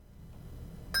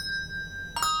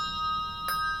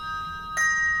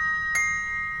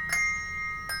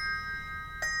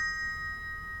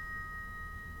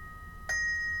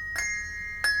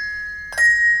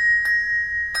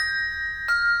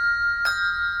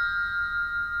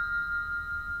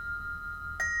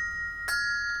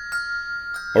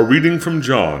A reading from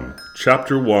John,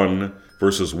 chapter 1,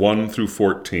 verses 1 through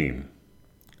 14.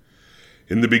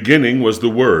 In the beginning was the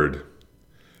Word,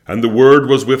 and the Word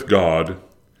was with God,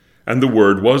 and the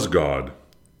Word was God.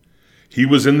 He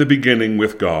was in the beginning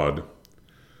with God.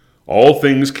 All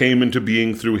things came into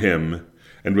being through him,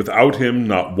 and without him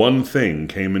not one thing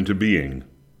came into being.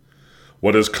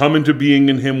 What has come into being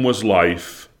in him was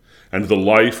life, and the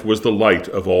life was the light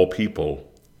of all people.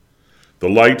 The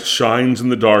light shines in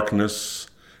the darkness,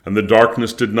 and the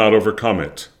darkness did not overcome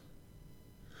it.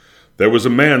 There was a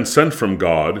man sent from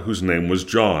God whose name was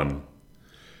John.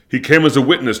 He came as a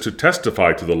witness to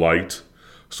testify to the light,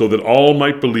 so that all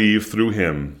might believe through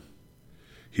him.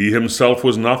 He himself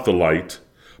was not the light,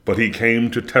 but he came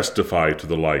to testify to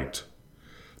the light.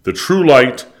 The true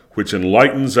light, which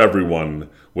enlightens everyone,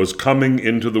 was coming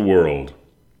into the world.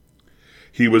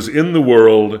 He was in the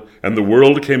world, and the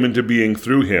world came into being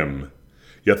through him,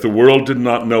 yet the world did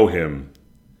not know him.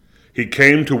 He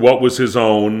came to what was his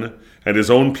own, and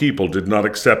his own people did not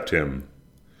accept him.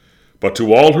 But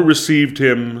to all who received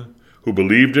him, who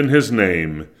believed in his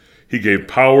name, he gave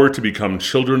power to become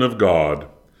children of God,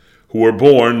 who were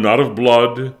born not of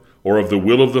blood, or of the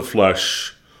will of the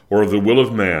flesh, or of the will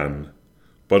of man,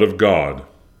 but of God.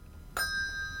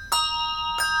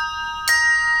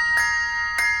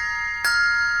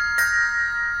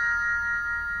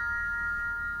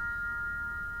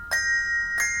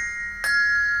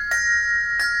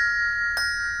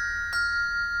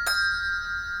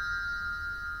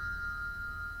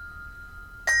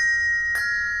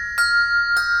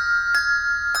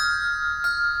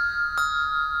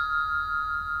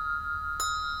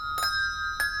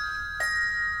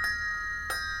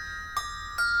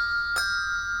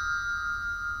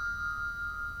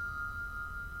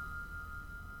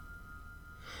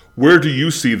 Where do you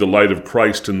see the light of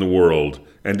Christ in the world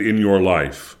and in your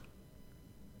life?